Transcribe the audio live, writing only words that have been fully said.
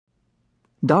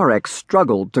Darek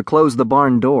struggled to close the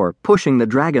barn door, pushing the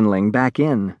Dragonling back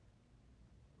in.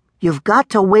 "You've got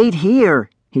to wait here,"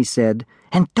 he said,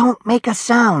 "and don't make a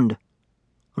sound."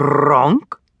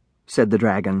 "Ronk," said the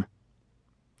dragon.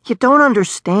 "You don't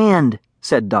understand,"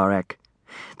 said Darek.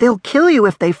 "They'll kill you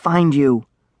if they find you."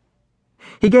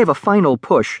 He gave a final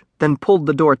push, then pulled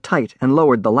the door tight and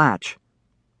lowered the latch.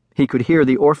 He could hear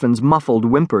the orphan's muffled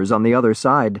whimpers on the other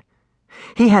side.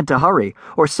 He had to hurry,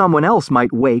 or someone else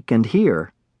might wake and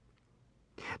hear.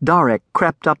 Darek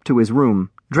crept up to his room,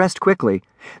 dressed quickly,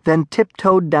 then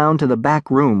tiptoed down to the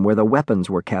back room where the weapons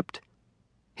were kept.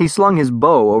 He slung his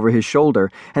bow over his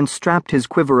shoulder and strapped his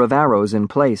quiver of arrows in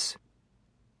place.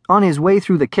 On his way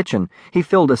through the kitchen, he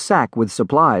filled a sack with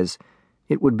supplies.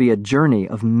 It would be a journey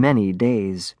of many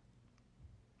days.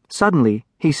 Suddenly,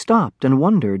 he stopped and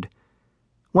wondered,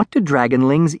 what do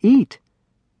dragonlings eat?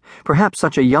 Perhaps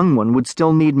such a young one would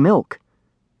still need milk.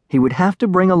 He would have to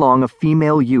bring along a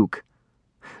female ewe.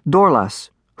 Dorlas,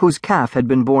 whose calf had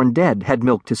been born dead, had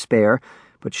milk to spare,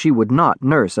 but she would not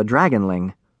nurse a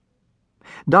dragonling.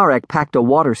 Darek packed a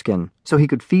waterskin so he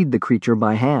could feed the creature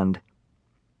by hand.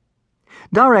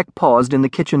 Darek paused in the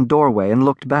kitchen doorway and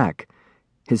looked back.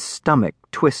 His stomach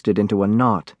twisted into a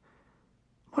knot.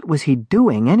 What was he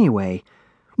doing anyway?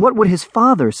 What would his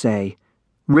father say?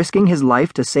 Risking his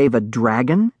life to save a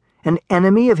dragon? An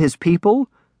enemy of his people?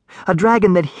 A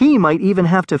dragon that he might even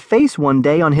have to face one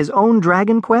day on his own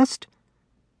dragon quest?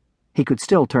 He could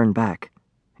still turn back.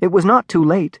 It was not too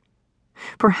late.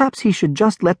 Perhaps he should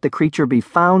just let the creature be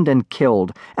found and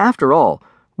killed. After all,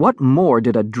 what more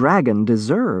did a dragon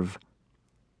deserve?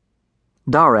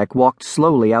 Darek walked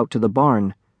slowly out to the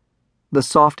barn. The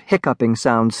soft hiccuping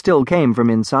sound still came from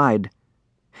inside.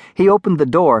 He opened the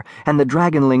door, and the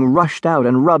dragonling rushed out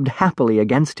and rubbed happily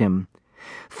against him.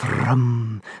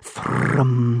 "Thrum,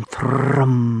 thrum,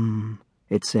 thrum,"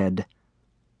 it said.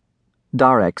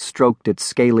 Darek stroked its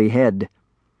scaly head.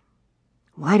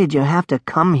 "Why did you have to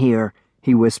come here?"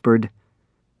 he whispered.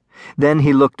 Then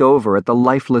he looked over at the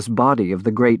lifeless body of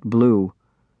the great blue.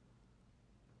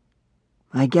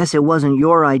 "I guess it wasn't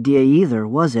your idea either,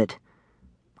 was it?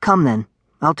 Come then,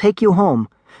 I'll take you home,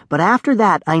 but after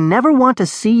that I never want to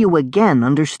see you again,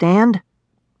 understand?"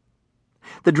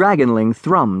 The dragonling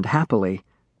thrummed happily.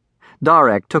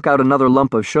 Darek took out another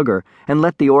lump of sugar and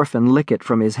let the orphan lick it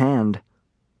from his hand.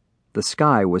 The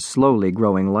sky was slowly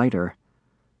growing lighter.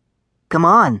 "Come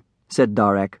on," said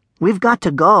Darek. "We've got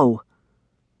to go."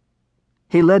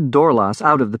 He led Dorlas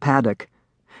out of the paddock.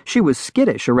 She was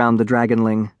skittish around the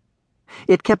dragonling.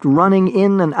 It kept running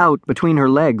in and out between her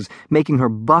legs, making her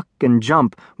buck and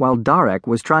jump while Darek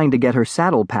was trying to get her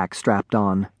saddle pack strapped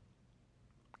on.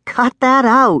 "Cut that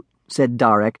out," said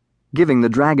Darek, giving the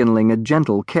dragonling a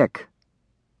gentle kick.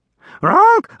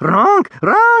 "Ronk, ronk,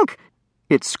 ronk,"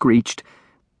 it screeched.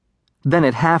 Then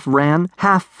it half ran,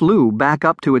 half flew back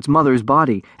up to its mother's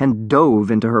body and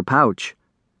dove into her pouch.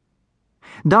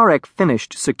 Darek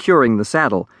finished securing the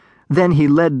saddle. Then he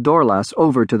led Dorlas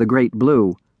over to the great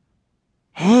blue.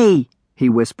 "Hey," he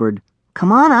whispered,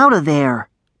 "come on out of there."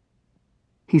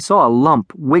 He saw a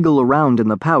lump wiggle around in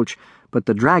the pouch, but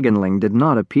the dragonling did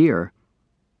not appear.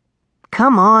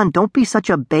 "Come on, don't be such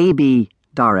a baby,"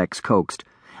 Darek coaxed.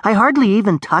 "I hardly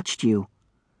even touched you."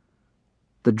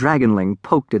 The dragonling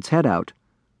poked its head out.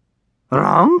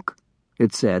 "Ronk,"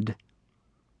 it said.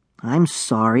 "I'm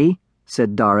sorry,"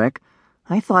 said Darek.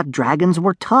 "I thought dragons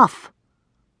were tough."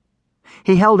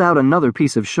 He held out another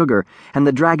piece of sugar, and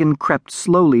the dragon crept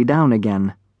slowly down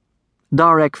again.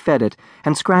 Darek fed it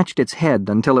and scratched its head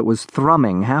until it was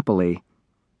thrumming happily.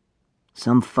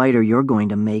 "Some fighter you're going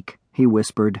to make," he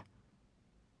whispered.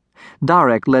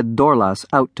 Darek led Dorlas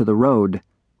out to the road.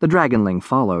 The dragonling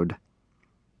followed.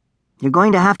 "You're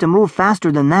going to have to move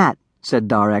faster than that," said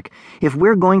Darek, "if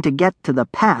we're going to get to the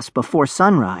pass before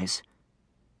sunrise."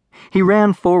 He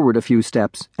ran forward a few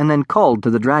steps and then called to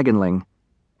the dragonling.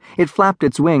 It flapped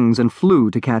its wings and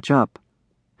flew to catch up.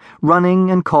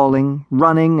 Running and calling,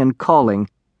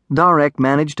 Darek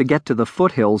managed to get to the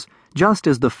foothills just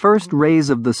as the first rays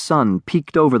of the sun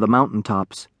peeked over the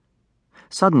mountaintops.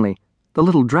 Suddenly, the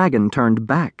little dragon turned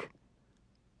back.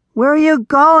 "Where are you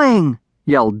going?"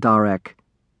 yelled Darek.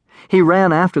 He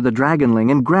ran after the dragonling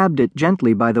and grabbed it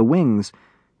gently by the wings.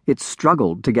 It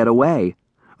struggled to get away.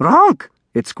 "Ronk!"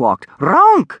 it squawked.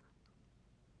 "Ronk!"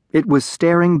 It was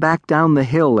staring back down the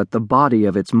hill at the body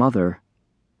of its mother.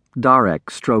 Darek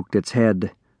stroked its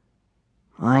head.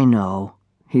 "I know,"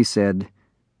 he said.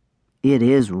 "It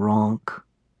is Ronk."